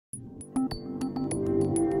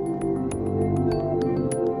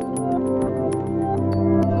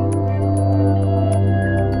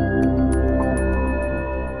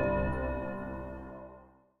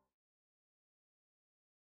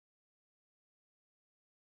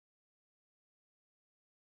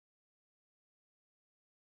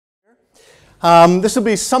This will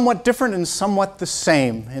be somewhat different and somewhat the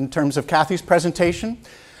same in terms of Kathy's presentation.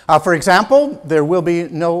 For example, there will be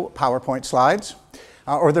no PowerPoint slides,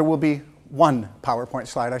 or there will be one PowerPoint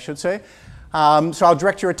slide, I should say. So I'll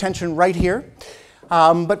direct your attention right here.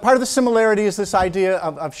 But part of the similarity is this idea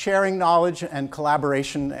of sharing knowledge and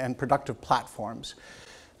collaboration and productive platforms.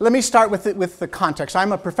 Let me start with the context.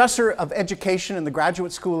 I'm a professor of education in the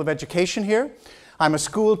Graduate School of Education here. I'm a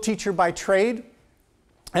school teacher by trade.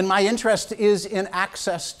 And my interest is in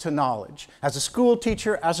access to knowledge, as a school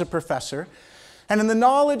teacher, as a professor, and in the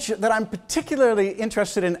knowledge that I'm particularly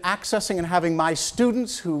interested in accessing and having my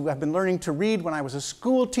students who have been learning to read when I was a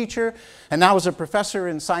school teacher, and now as a professor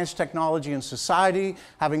in science, technology, and society,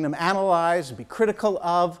 having them analyze and be critical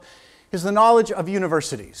of, is the knowledge of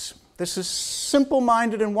universities. This is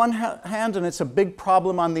simple-minded in one hand, and it's a big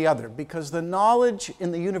problem on the other, because the knowledge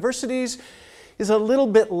in the universities is a little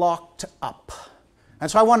bit locked up. And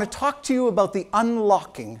so I want to talk to you about the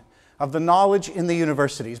unlocking of the knowledge in the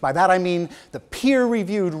universities. By that I mean the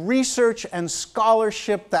peer-reviewed research and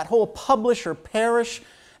scholarship, that whole publish or perish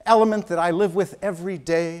element that I live with every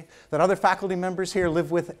day, that other faculty members here live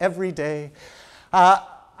with every day.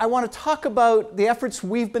 I want to talk about the efforts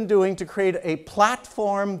we've been doing to create a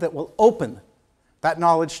platform that will open that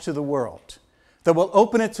knowledge to the world, that will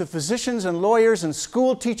open it to physicians and lawyers and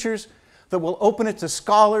school teachers, that will open it to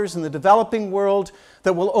scholars in the developing world,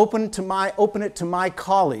 that will open it to my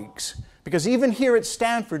colleagues. Because even here at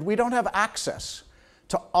Stanford, we don't have access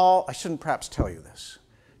to all, I shouldn't perhaps tell you this.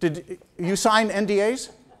 Did you sign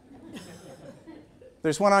NDAs?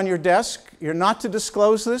 There's one on your desk. You're not to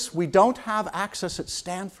disclose this. We don't have access at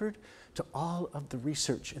Stanford to all of the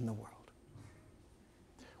research in the world.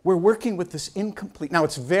 We're working with this incomplete, now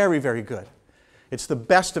it's very, very good. It's the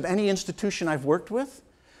best of any institution I've worked with.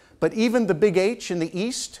 But even the big H in the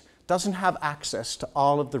East doesn't have access to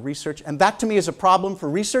all of the research. And that to me is a problem for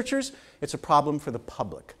researchers. It's a problem for the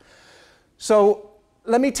public. So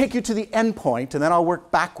let me take you to the end point, and then I'll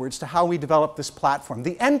work backwards to how we develop this platform.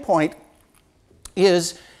 The end point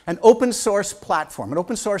is an open source platform, an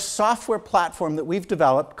open source software platform that we've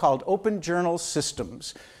developed called Open Journal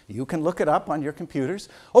Systems. You can look it up on your computers.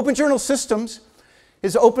 Open Journal Systems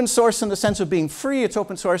is open source in the sense of being free. It's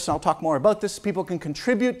open source, and I'll talk more about this. People can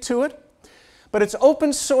contribute to it. But it's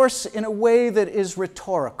open source in a way that is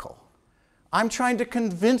rhetorical. I'm trying to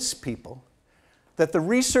convince people that the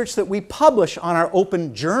research that we publish on our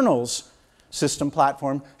Open Journals system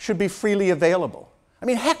platform should be freely available. I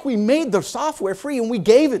mean, heck, we made the software free and we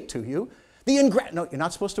gave it to you. No, you're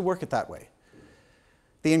not supposed to work it that way.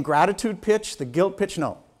 The ingratitude pitch, the guilt pitch,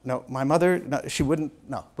 no. No, my mother, no, she wouldn't,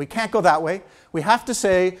 no. We can't go that way. We have to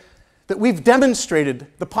say that we've demonstrated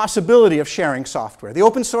the possibility of sharing software. The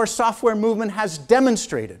open source software movement has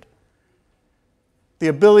demonstrated the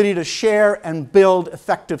ability to share and build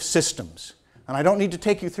effective systems. And I don't need to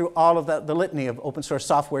take you through all of the litany of open source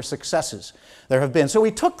software successes there have been. So we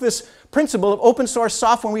took this principle of open source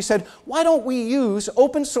software and we said, why don't we use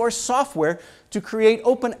open source software to create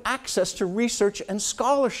open access to research and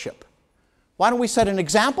scholarship? Why don't we set an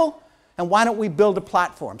example, and why don't we build a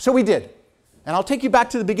platform? So we did. And I'll take you back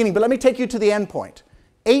to the beginning, but let me take you to the end point.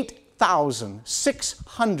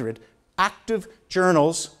 8,600 active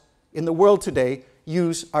journals in the world today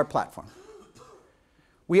use our platform.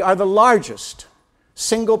 We are the largest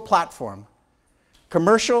single platform,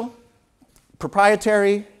 commercial,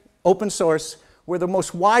 proprietary, open source. We're the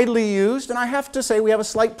most widely used, and I have to say we have a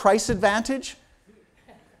slight price advantage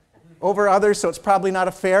over others, so it's probably not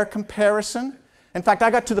a fair comparison. In fact, I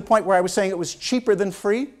got to the point where I was saying it was cheaper than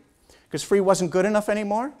free, because free wasn't good enough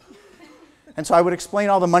anymore. And so I would explain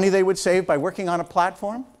all the money they would save by working on a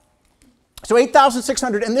platform. So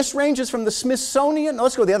 8,600, and this ranges from the Smithsonian, no,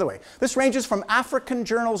 let's go the other way. This ranges from African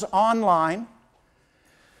Journals Online,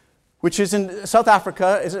 which is in South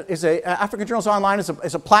Africa, African Journals Online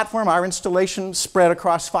is a platform. Our installation spread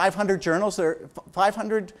across 500 journals. There are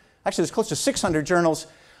 500, actually there's close to 600 journals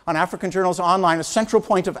on African Journals Online, a central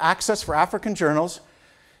point of access for African journals.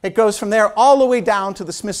 It goes from there all the way down to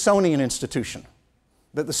the Smithsonian Institution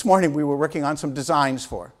that this morning we were working on some designs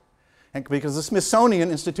for. And because the Smithsonian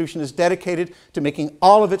Institution is dedicated to making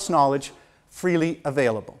all of its knowledge freely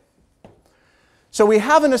available. So we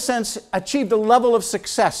have, in a sense, achieved a level of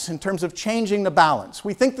success in terms of changing the balance.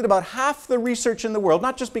 We think that about half the research in the world,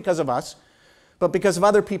 not just because of us, but because of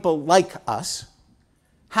other people like us,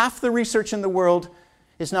 half the research in the world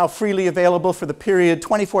is now freely available for the period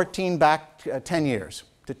 2014 back 10 years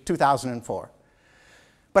to 2004.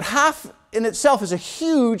 But half in itself is a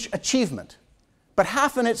huge achievement. But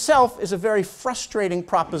half in itself is a very frustrating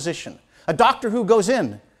proposition. A doctor who goes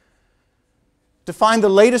in to find the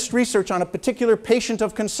latest research on a particular patient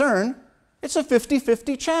of concern, it's a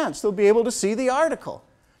 50-50 chance they'll be able to see the article.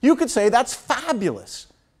 You could say that's fabulous.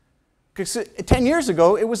 Because 10 years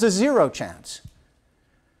ago, it was a 0 chance.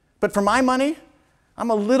 But for my money, I'm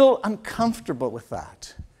a little uncomfortable with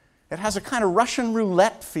that. It has a kind of Russian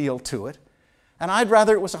roulette feel to it, and I'd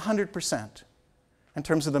rather it was 100% in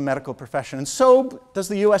terms of the medical profession. And so does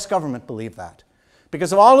the US government believe that.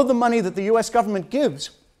 Because of all of the money that the US government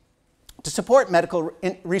gives to support medical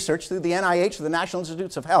research through the NIH, the National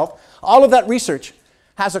Institutes of Health, all of that research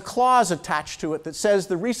has a clause attached to it that says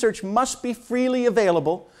the research must be freely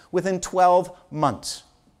available within 12 months.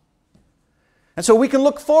 And so we can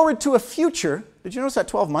look forward to a future. Did you notice that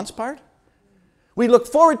 12 months part? We look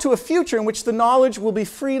forward to a future in which the knowledge will be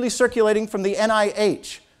freely circulating from the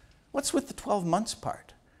NIH. What's with the 12 months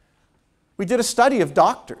part? We did a study of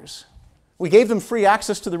doctors. We gave them free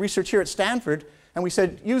access to the research here at Stanford, and we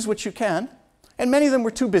said, use what you can. And many of them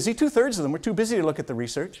were too busy. 2/3 of them were too busy to look at the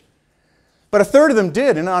research. But 1/3 of them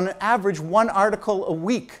did, and on average, 1 article a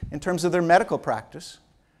week in terms of their medical practice.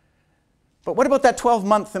 But what about that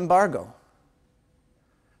 12-month embargo?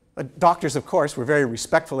 The doctors, of course, were very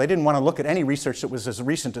respectful. They didn't want to look at any research that was as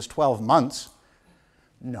recent as 12 months.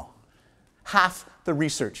 No. Half the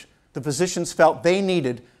research the physicians felt they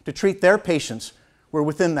needed to treat their patients were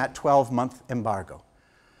within that 12-month embargo.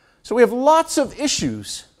 So we have lots of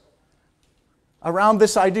issues around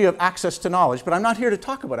this idea of access to knowledge, but I'm not here to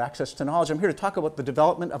talk about access to knowledge. I'm here to talk about the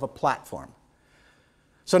development of a platform.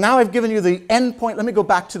 So now I've given you the end point. Let me go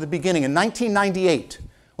back to the beginning. In 1998,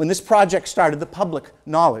 when this project started, the Public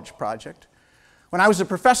Knowledge Project, when I was a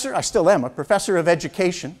professor, I still am, a professor of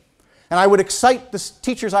education, and I would excite the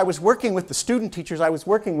teachers I was working with, the student teachers I was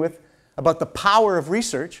working with, about the power of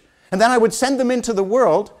research, and then I would send them into the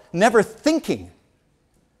world, never thinking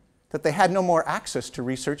that they had no more access to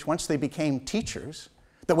research once they became teachers,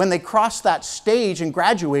 that when they crossed that stage and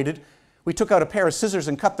graduated, we took out a pair of scissors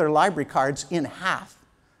and cut their library cards in half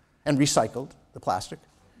and recycled the plastic.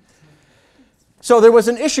 So there was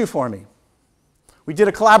an issue for me. We did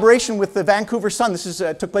a collaboration with the Vancouver Sun. This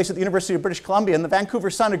took place at the University of British Columbia, and the Vancouver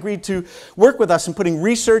Sun agreed to work with us in putting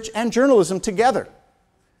research and journalism together.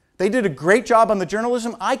 They did a great job on the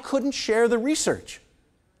journalism. I couldn't share the research.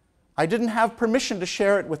 I didn't have permission to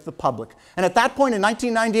share it with the public. And at that point in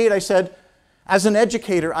 1998, I said, as an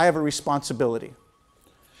educator, I have a responsibility.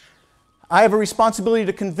 I have a responsibility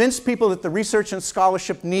to convince people that the research and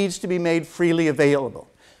scholarship needs to be made freely available.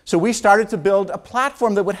 So we started to build a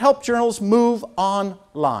platform that would help journals move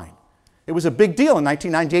online. It was a big deal in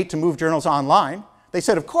 1998 to move journals online. They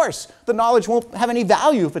said, of course, the knowledge won't have any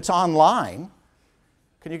value if it's online.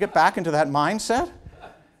 Can you get back into that mindset?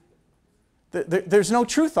 There's no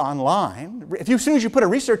truth online. As soon as you put a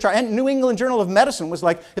research article, and New England Journal of Medicine was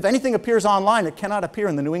like, if anything appears online, it cannot appear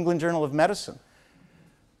in the New England Journal of Medicine.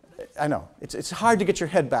 I know, it's hard to get your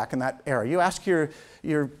head back in that era. You ask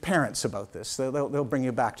your parents about this. They'll bring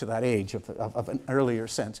you back to that age of an earlier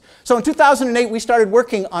sense. So in 2008, we started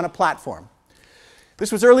working on a platform.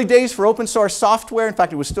 This was early days for open source software. In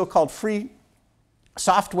fact, it was still called free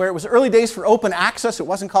software. It was early days for open access. It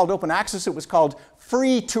wasn't called open access. It was called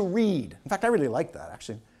free to read. In fact, I really like that,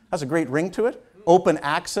 actually. It has a great ring to it. Open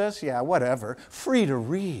access, yeah, whatever. Free to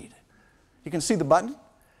read. You can see the button.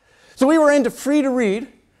 So we were into free to read.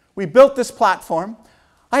 We built this platform.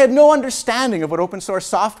 I had no understanding of what open source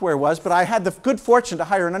software was, but I had the good fortune to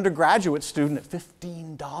hire an undergraduate student at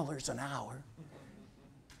 $15 an hour.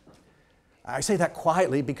 I say that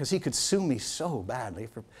quietly because he could sue me so badly,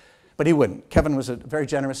 but he wouldn't. Kevin was a very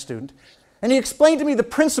generous student. And he explained to me the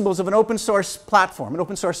principles of an open source platform, an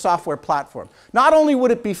open source software platform. Not only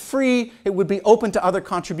would it be free, it would be open to other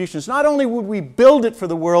contributions. Not only would we build it for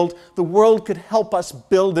the world could help us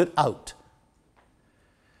build it out.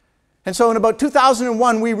 And so in about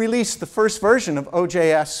 2001, we released the first version of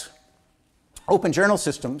OJS, Open Journal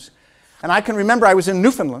Systems. And I can remember I was in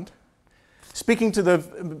Newfoundland, speaking to the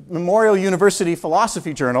Memorial University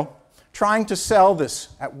Philosophy Journal, trying to sell this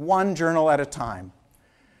at one journal at a time.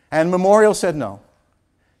 And Memorial said no.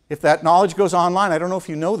 If that knowledge goes online, I don't know if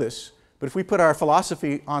you know this, but if we put our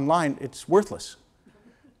philosophy online, it's worthless.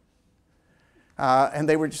 And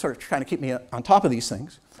they were just sort of trying to keep me on top of these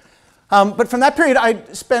things. But from that period, I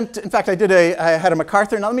had a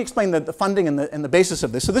MacArthur. Now let me explain the funding and the basis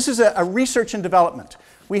of this. So this is a research and development.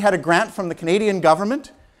 We had a grant from the Canadian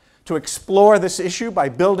government to explore this issue by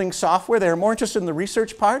building software. They were more interested in the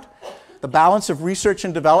research part, the balance of research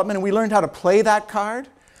and development, and we learned how to play that card.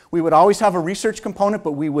 We would always have a research component,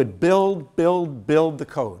 but we would build the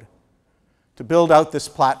code to build out this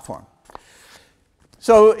platform.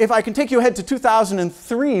 So if I can take you ahead to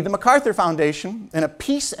 2003, the MacArthur Foundation, in a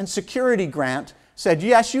peace and security grant, said,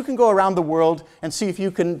 yes, you can go around the world and see if you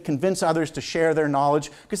can convince others to share their knowledge,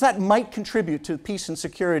 because that might contribute to the peace and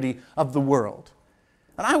security of the world.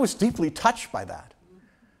 And I was deeply touched by that.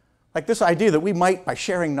 Like this idea that we might, by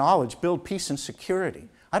sharing knowledge, build peace and security.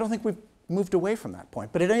 I don't think we've moved away from that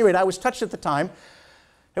point. But at any rate, I was touched at the time.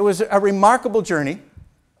 It was a remarkable journey.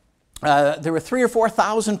 There were 3,000 or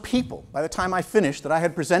 4,000 people by the time I finished that I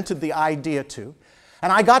had presented the idea to.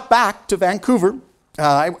 And I got back to Vancouver.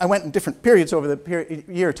 I went in different periods over the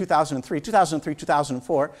year 2003,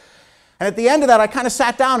 2004. And at the end of that, I kind of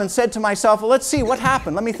sat down and said to myself, well, let's see what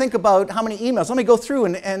happened. Let me think about how many emails. Let me go through.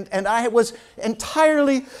 And I was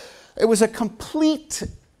entirely, it was a complete,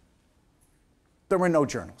 there were no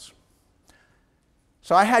journals.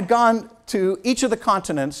 So I had gone to each of the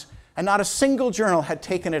continents, and not a single journal had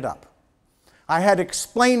taken it up. I had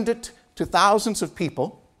explained it to thousands of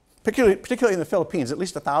people, particularly in the Philippines, at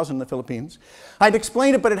least 1,000 in the Philippines. I'd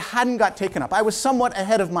explained it, but it hadn't got taken up. I was somewhat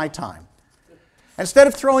ahead of my time. Instead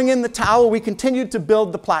of throwing in the towel, we continued to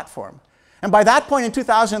build the platform. And by that point in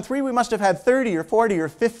 2003, we must have had 30 or 40 or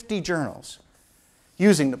 50 journals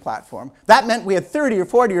using the platform. That meant we had 30 or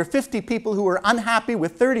 40 or 50 people who were unhappy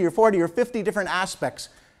with 30 or 40 or 50 different aspects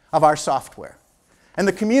of our software. And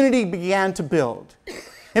the community began to build.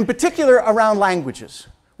 In particular, around languages.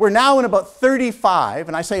 We're now in about 35,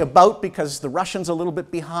 and I say about because the Russian's a little bit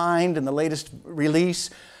behind in the latest release,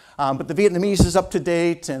 but the Vietnamese is up to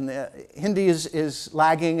date, and Hindi is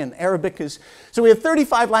lagging, and Arabic is... So we have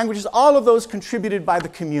 35 languages, all of those contributed by the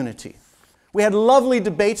community. We had lovely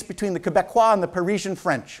debates between the Quebecois and the Parisian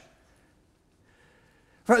French.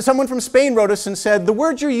 Someone from Spain wrote us and said, the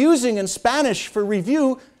word you're using in Spanish for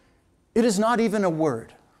review, it is not even a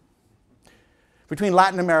word. Between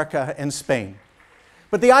Latin America and Spain.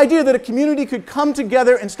 But the idea that a community could come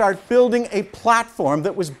together and start building a platform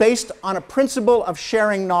that was based on a principle of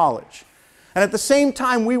sharing knowledge. And at the same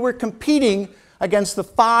time, we were competing against the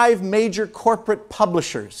 5 major corporate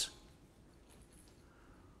publishers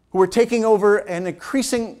who were taking over an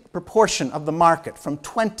increasing proportion of the market, from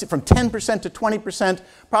 10% to 20%,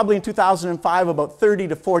 probably in 2005, about 30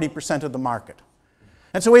 to 40% of the market.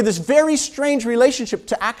 And so we had this very strange relationship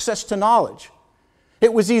to access to knowledge.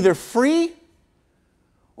 It was either free,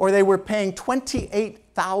 or they were paying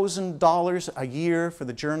 $28,000 a year for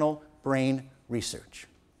the journal Brain Research.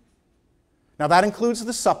 Now that includes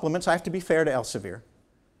the supplements. I have to be fair to Elsevier.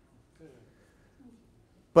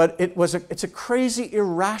 But it's a crazy,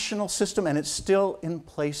 irrational system, and it's still in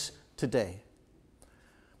place today.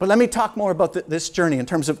 But let me talk more about this journey in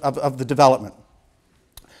terms of the development.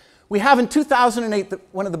 We have in 2008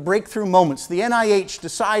 one of the breakthrough moments. The NIH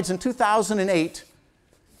decides in 2008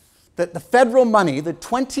 that the federal money, the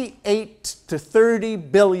 $28 to $30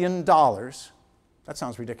 billion, that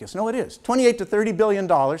sounds ridiculous. No, it is. $28 to $30 billion,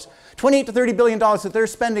 $28 to $30 billion that they're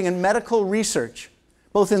spending in medical research,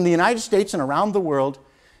 both in the United States and around the world,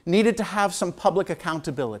 needed to have some public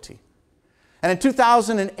accountability. And in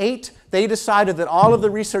 2008, they decided that all of the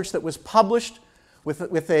research that was published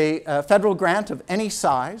with a federal grant of any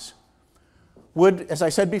size would, as I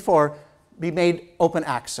said before, be made open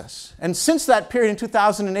access. And since that period in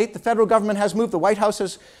 2008, the federal government has moved. The White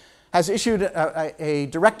House has issued a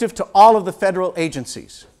directive to all of the federal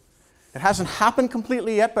agencies. It hasn't happened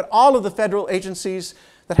completely yet, but all of the federal agencies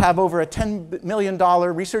that have over a $10 million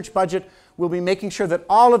research budget will be making sure that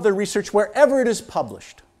all of the research, wherever it is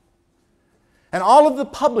published, and all of the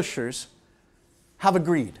publishers have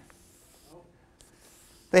agreed.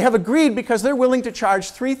 They have agreed because they're willing to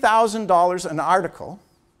charge $3,000 an article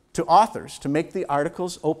to authors to make the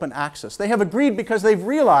articles open access. They have agreed because they've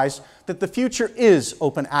realized that the future is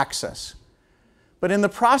open access. But in the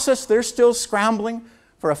process, they're still scrambling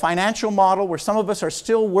for a financial model where some of us are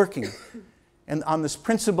still working on this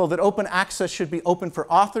principle that open access should be open for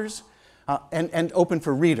authors and open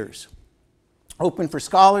for readers, open for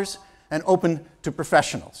scholars, and open to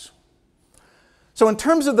professionals. So in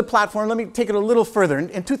terms of the platform, let me take it a little further.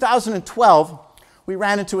 In 2012, we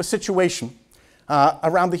ran into a situation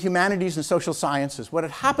around the humanities and social sciences. What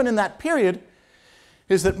had happened in that period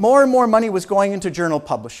is that more and more money was going into journal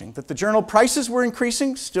publishing, that the journal prices were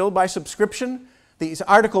increasing, still by subscription. These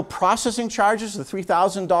article processing charges, the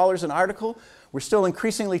 $3,000 an article, were still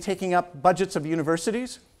increasingly taking up budgets of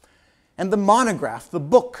universities. And the monograph, the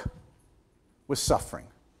book, was suffering.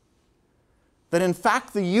 That in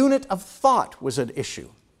fact the unit of thought was at issue.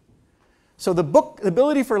 So the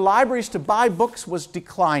ability for libraries to buy books was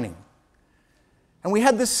declining. And we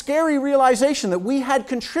had this scary realization that we had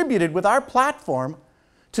contributed with our platform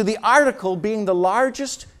to the article being the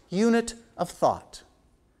largest unit of thought.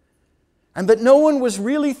 and that no one was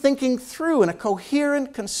really thinking through in a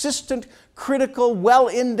coherent, consistent, critical,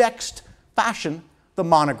 well-indexed fashion the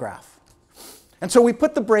monograph. And so we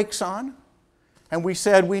put the brakes on, and we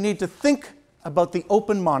said we need to think about the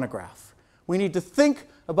open monograph. We need to think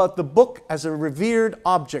about the book as a revered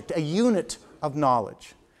object, a unit of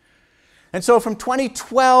knowledge. And so from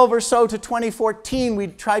 2012 or so to 2014, we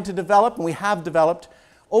tried to develop, and we have developed,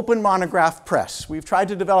 Open Monograph Press. We've tried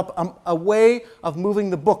to develop a way of moving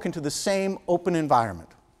the book into the same open environment.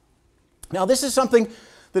 Now, this is something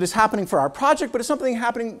that is happening for our project, but it's something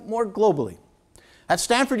happening more globally. At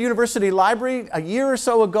Stanford University Library, a year or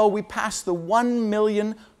so ago, we passed the 1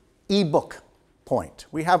 million e-book point.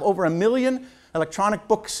 We have over 1 million electronic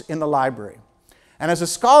books in the library. And as a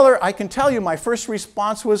scholar, I can tell you my first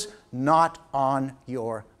response was, not on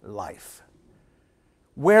your life.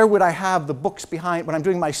 Where would I have the books behind, when I'm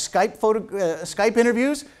doing my Skype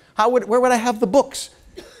interviews, where would I have the books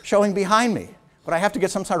showing behind me? Would I have to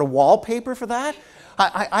get some sort of wallpaper for that?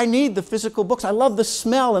 I need the physical books. I love the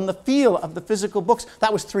smell and the feel of the physical books.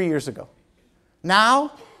 That was 3 years ago.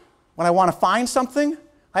 Now, when I want to find something,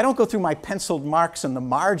 I don't go through my penciled marks in the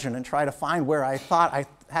margin and try to find where I thought I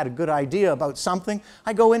had a good idea about something.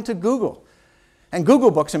 I go into Google. And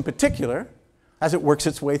Google Books in particular, as it works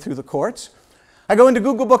its way through the courts, I go into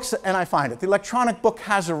Google Books and I find it. The electronic book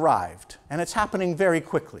has arrived, and it's happening very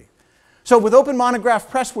quickly. So with Open Monograph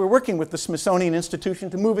Press, we're working with the Smithsonian Institution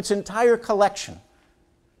to move its entire collection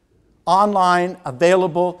online,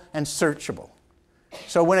 available, and searchable.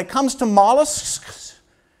 So when it comes to mollusks,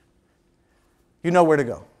 you know where to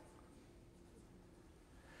go.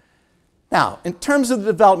 Now, in terms of the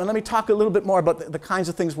development, let me talk a little bit more about the kinds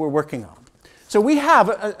of things we're working on. So we have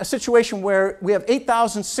a situation where we have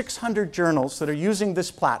 8,600 journals that are using this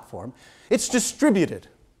platform. It's distributed.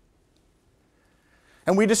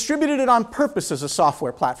 And we distributed it on purpose as a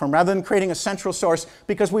software platform rather than creating a central source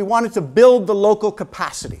because we wanted to build the local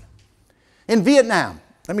capacity. In Vietnam,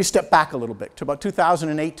 let me step back a little bit to about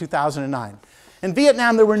 2008, 2009. In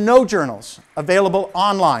Vietnam, there were no journals available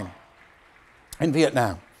online in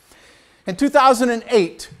Vietnam. In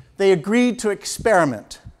 2008, they agreed to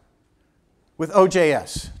experiment with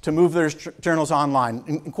OJS to move their journals online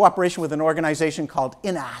in cooperation with an organization called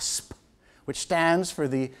INASP, which stands for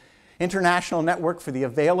the International Network for the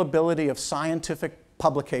Availability of Scientific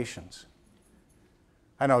Publications.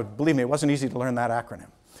 I know, believe me, it wasn't easy to learn that acronym.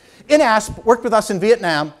 INASP worked with us in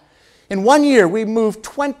Vietnam. In 1 year, we moved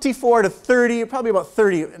 24 to 30, probably about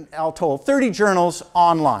 30 all told, 30 journals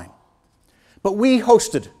online. But we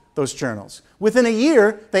hosted those journals. Within a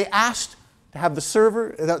year, they asked to have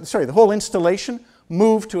the whole installation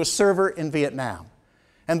moved to a server in Vietnam.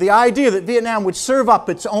 And the idea that Vietnam would serve up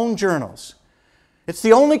its own journals. It's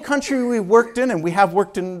the only country we worked in, and we have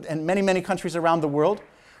worked in many, many countries around the world,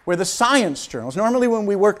 where the science journals, normally when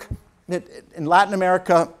we work in Latin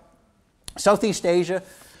America, Southeast Asia,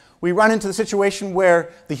 we run into the situation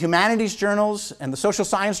where the humanities journals and the social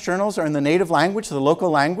science journals are in the native language, the local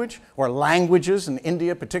language, or languages in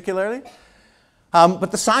India particularly.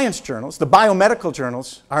 But the science journals, the biomedical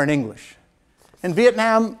journals, are in English. In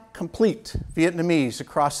Vietnam, complete Vietnamese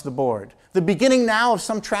across the board. The beginning now of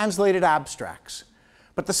some translated abstracts.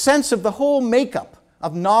 But the sense of the whole makeup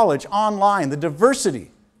of knowledge online, the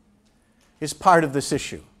diversity, is part of this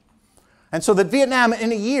issue. And so that Vietnam,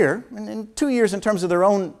 in a year, in 2 years in terms of their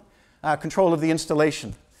own control of the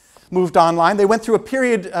installation, moved online. They went through a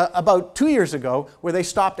period about 2 years ago where they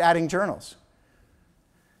stopped adding journals.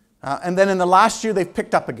 And then in the last year, they've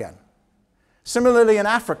picked up again. Similarly, in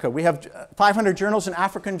Africa, we have 500 journals and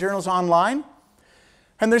African journals online.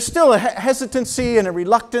 And there's still a hesitancy and a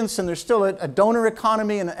reluctance, and there's still a donor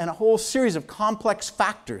economy and a whole series of complex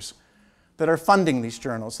factors that are funding these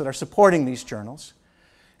journals, that are supporting these journals.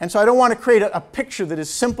 And so I don't want to create a picture that is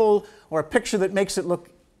simple or a picture that makes it look,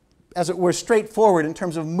 as it were, straightforward in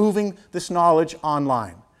terms of moving this knowledge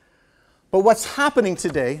online. But what's happening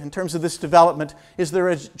today in terms of this development is there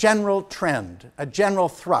is a general trend, a general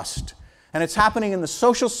thrust. And it's happening in the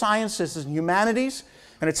social sciences and humanities,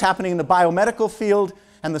 and it's happening in the biomedical field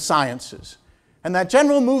and the sciences. And that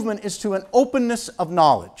general movement is to an openness of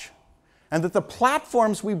knowledge, and that the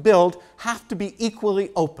platforms we build have to be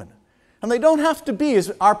equally open. And they don't have to be,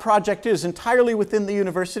 as our project is, entirely within the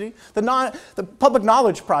university. The Public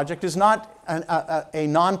Knowledge Project is not a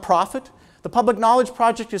non-profit. The Public Knowledge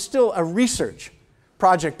Project is still a research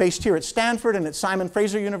project based here at Stanford and at Simon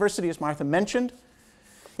Fraser University, as Martha mentioned.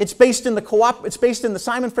 It's based in the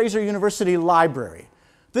Simon Fraser University Library.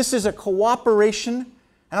 This is a cooperation,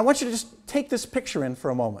 and I want you to just take this picture in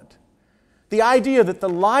for a moment. The idea that the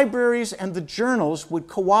libraries and the journals would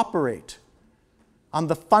cooperate on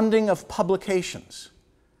the funding of publications.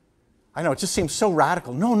 I know, it just seems so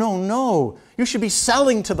radical. No, no, no. You should be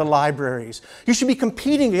selling to the libraries. You should be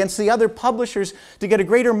competing against the other publishers to get a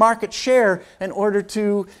greater market share in order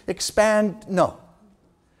to expand. No.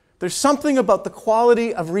 There's something about the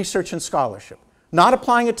quality of research and scholarship. Not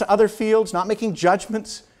applying it to other fields, not making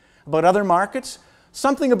judgments about other markets.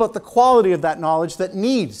 Something about the quality of that knowledge that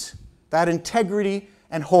needs that integrity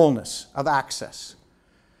and wholeness of access.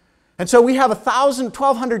 And so we have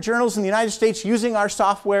 1,200 journals in the United States using our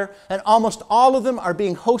software, and almost all of them are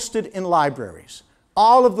being hosted in libraries.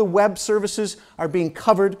 All of the web services are being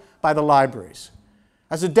covered by the libraries.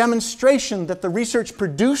 As a demonstration that the research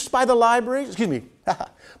produced by the libraries,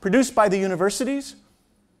 produced by the universities,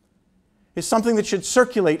 is something that should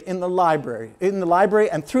circulate in the library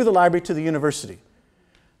and through the library to the university.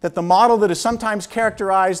 That the model that is sometimes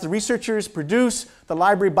characterized, the researchers produce, the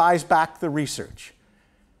library buys back the research,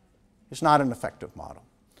 is not an effective model.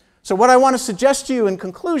 So what I want to suggest to you in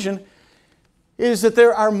conclusion is that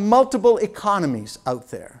there are multiple economies out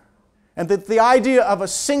there, and that the idea of a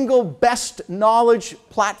single best knowledge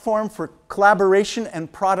platform for collaboration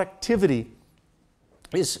and productivity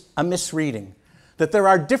is a misreading. That there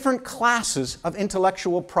are different classes of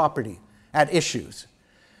intellectual property at issues,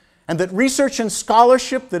 and that research and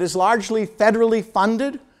scholarship that is largely federally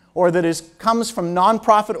funded or that comes from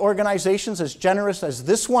nonprofit organizations as generous as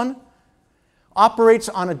this one operates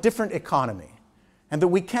on a different economy, and that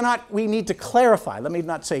we need to clarify, let me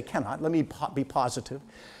not say cannot, let me be positive,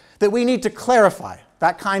 that we need to clarify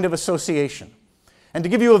that kind of association. And to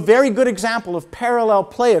give you a very good example of parallel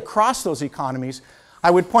play across those economies, I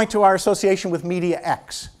would point to our association with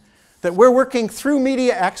mediaX. That we're working through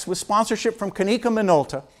mediaX with sponsorship from Kanika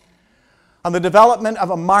Minolta on the development of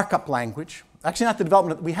a markup language. Actually, not the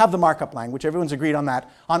development, we have the markup language, everyone's agreed on that,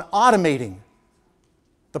 on automating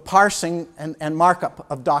the parsing and markup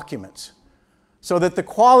of documents, so that the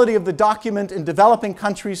quality of the document in developing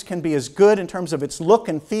countries can be as good in terms of its look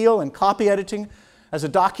and feel and copy editing as a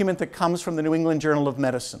document that comes from the New England Journal of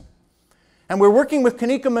Medicine. And we're working with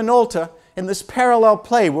Kanika Minolta in this parallel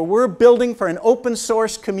play where we're building for an open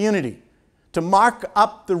source community to mark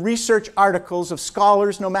up the research articles of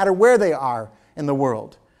scholars no matter where they are in the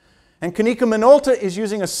world. And Kanika Minolta is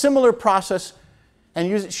using a similar process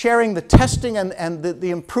and sharing the testing and the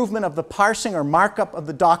improvement of the parsing or markup of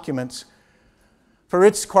the documents for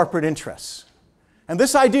its corporate interests. And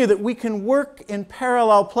this idea that we can work in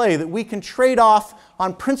parallel play, that we can trade off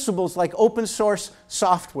on principles like open source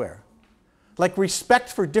software, like respect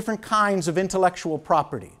for different kinds of intellectual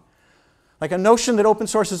property, like a notion that open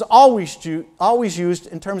source is always used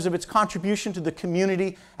in terms of its contribution to the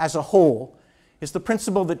community as a whole, is the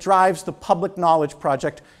principle that drives the Public Knowledge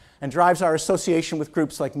Project and drives our association with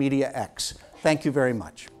groups like mediaX. Thank you very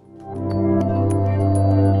much.